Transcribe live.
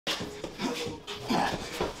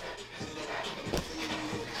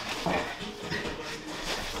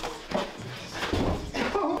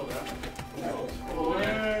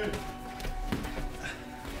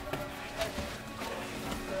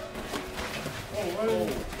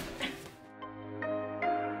Hey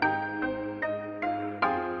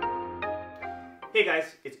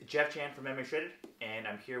guys, it's Jeff Chan from MMA Shredded, and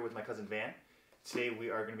I'm here with my cousin Van. Today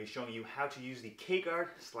we are going to be showing you how to use the K-guard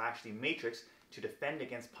 / the Matrix to defend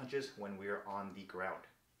against punches when we are on the ground.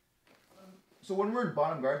 So when we're in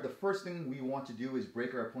bottom guard, the first thing we want to do is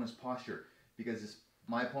break our opponent's posture, because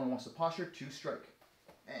my opponent wants to posture to strike.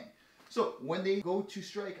 Bang. So when they go to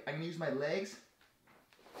strike, I'm going to use my legs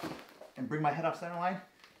and bring my head off center line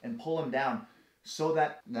and pull them down so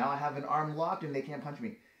that now I have an arm locked and they can't punch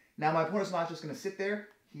me. Now my opponent's not just going to sit there,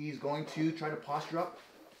 he's going to try to posture up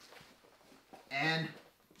and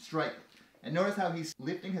strike. And notice how he's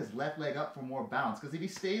lifting his left leg up for more balance, because if he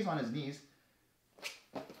stays on his knees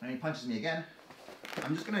and he punches me again,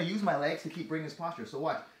 I'm just going to use my legs to keep bringing his posture. So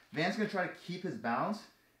watch, Van's going to try to keep his balance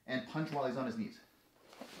and punch while he's on his knees.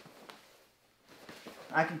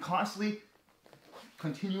 I can constantly,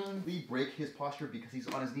 continually break his posture because he's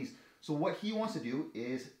on his knees. So what he wants to do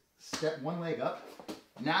is step one leg up.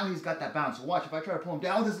 Now he's got that bounce. So watch, if I try to pull him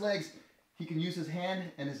down with his legs, he can use his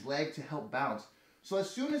hand and his leg to help bounce. So as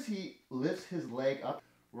soon as he lifts his leg up,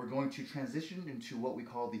 we're going to transition into what we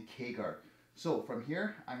call the K-guard. So from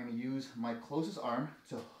here, I'm going to use my closest arm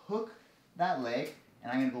to hook that leg,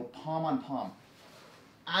 and I'm going to go palm on palm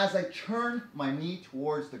as I turn my knee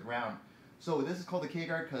towards the ground. So this is called the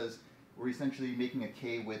K-guard because we're essentially making a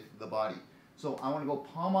K with the body. So I want to go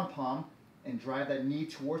palm on palm and drive that knee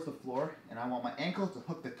towards the floor, and I want my ankle to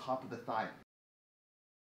hook the top of the thigh.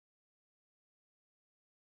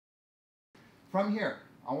 From here,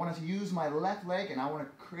 I want to use my left leg and I want to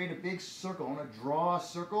create a big circle. I want to draw a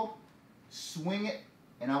circle, swing it,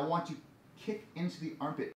 and I want to kick into the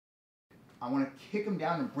armpit. I want to kick him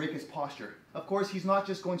down and break his posture. Of course, he's not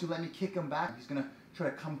just going to let me kick him back, he's going to try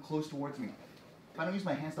to come close towards me. If I don't use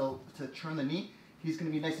my hands to turn the knee, he's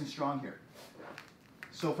going to be nice and strong here.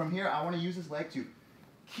 So from here, I want to use his leg to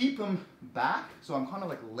keep him back. So I'm kind of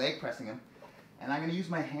like leg pressing him. And I'm going to use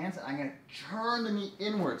my hands and I'm going to turn the knee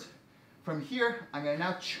inwards. From here, I'm going to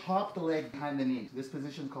now chop the leg behind the knee. This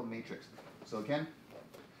position is called Matrix. So again,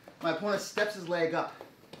 my opponent steps his leg up.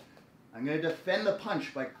 I'm going to defend the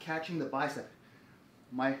punch by catching the bicep.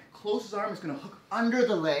 My closest arm is going to hook under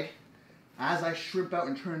the leg as I shrimp out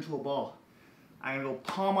and turn into a ball. I'm going to go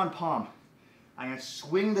palm on palm. I'm going to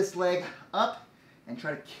swing this leg up and try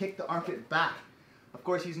to kick the armpit back. Of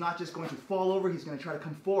course, he's not just going to fall over, he's going to try to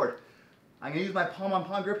come forward. I'm going to use my palm on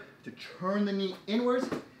palm grip to turn the knee inwards,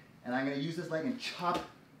 and I'm going to use this leg and chop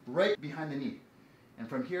right behind the knee. And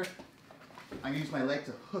from here, I'm going to use my leg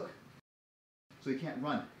to hook so he can't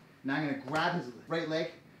run. Now I'm going to grab his right leg,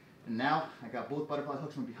 and now I got both butterfly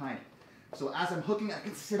hooks from behind. So as I'm hooking, I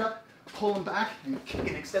can sit up, pull him back, and kick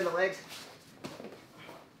and extend the legs,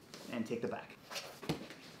 and take the back.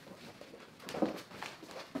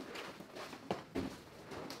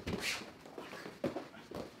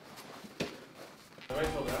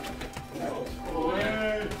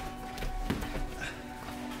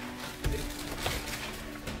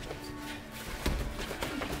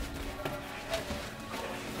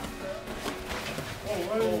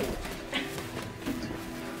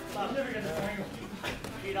 I'm never gonna strangle.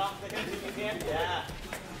 Feet off the hips if you can. Yeah.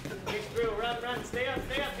 Kick through, run, stay up,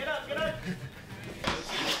 get up.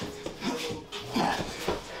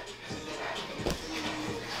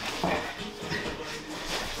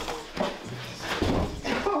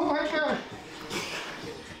 Oh my God!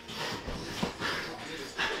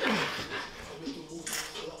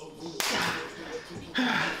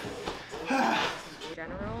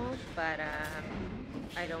 General, but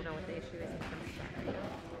I don't know what the issue is in terms of that right now.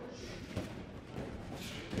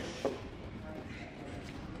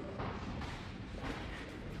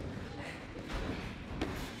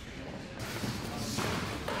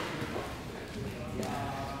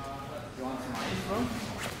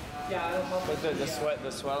 Yeah, I don't know. But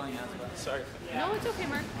the swelling has been. Sorry. No, it's okay,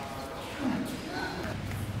 Mark.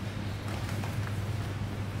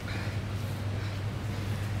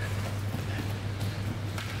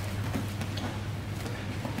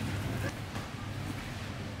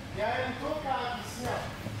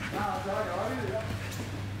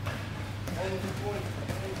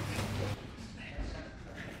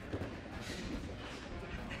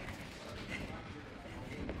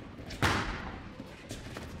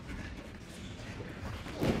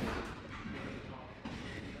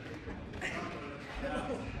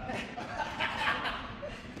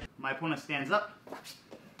 My opponent stands up,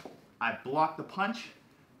 I block the punch,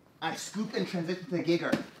 I scoop and transition to the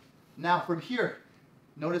K-guard. Now from here,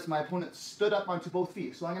 notice my opponent stood up onto both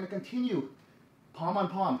feet, so I'm going to continue palm on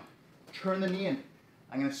palm, turn the knee in.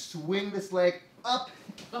 I'm going to swing this leg up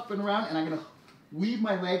and around, and I'm going to weave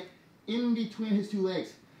my leg in between his two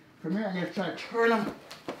legs. From here, I'm going to try to turn him.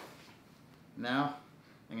 Now,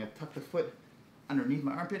 I'm going to tuck the foot underneath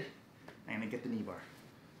my armpit. I'm going to get the knee bar.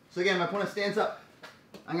 So again, my opponent stands up.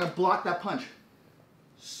 I'm going to block that punch.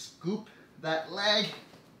 Scoop that leg.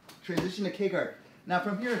 Transition to K-guard. Now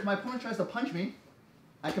from here, if my opponent tries to punch me,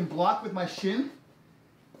 I can block with my shin,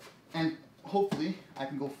 and hopefully I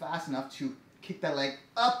can go fast enough to kick that leg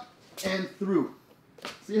up and through.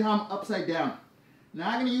 See how I'm upside down. Now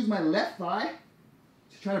I'm going to use my left thigh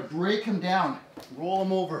to try to break him down, roll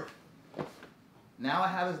him over. Now I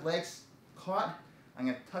have his legs caught. I'm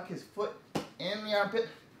going to tuck his foot in the armpit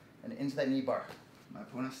and into that knee bar. My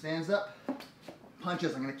opponent stands up,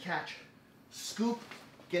 punches, I'm going to catch, scoop,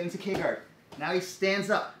 get into K-guard. Now he stands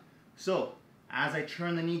up. So as I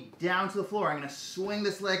turn the knee down to the floor, I'm going to swing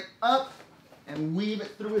this leg up and weave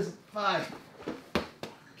it through his thigh.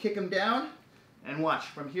 Kick him down, and watch.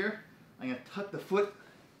 From here, I'm going to tuck the foot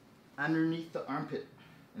underneath the armpit.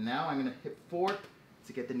 And now I'm going to hip forward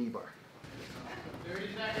to get the knee bar. 30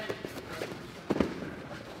 seconds.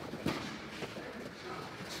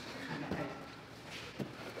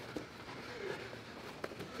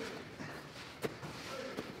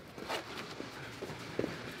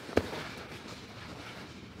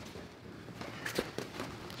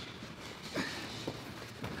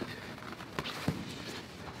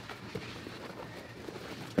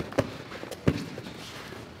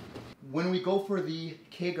 When we go for the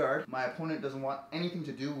K-guard, my opponent doesn't want anything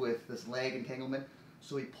to do with this leg entanglement,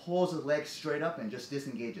 so he pulls his leg straight up and just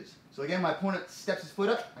disengages. So again, my opponent steps his foot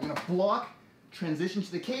up, I'm going to block, transition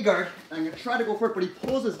to the K-guard, I'm going to try to go for it, but he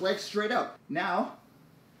pulls his leg straight up. Now,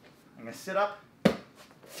 I'm going to sit up,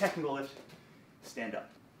 technical lift, stand up.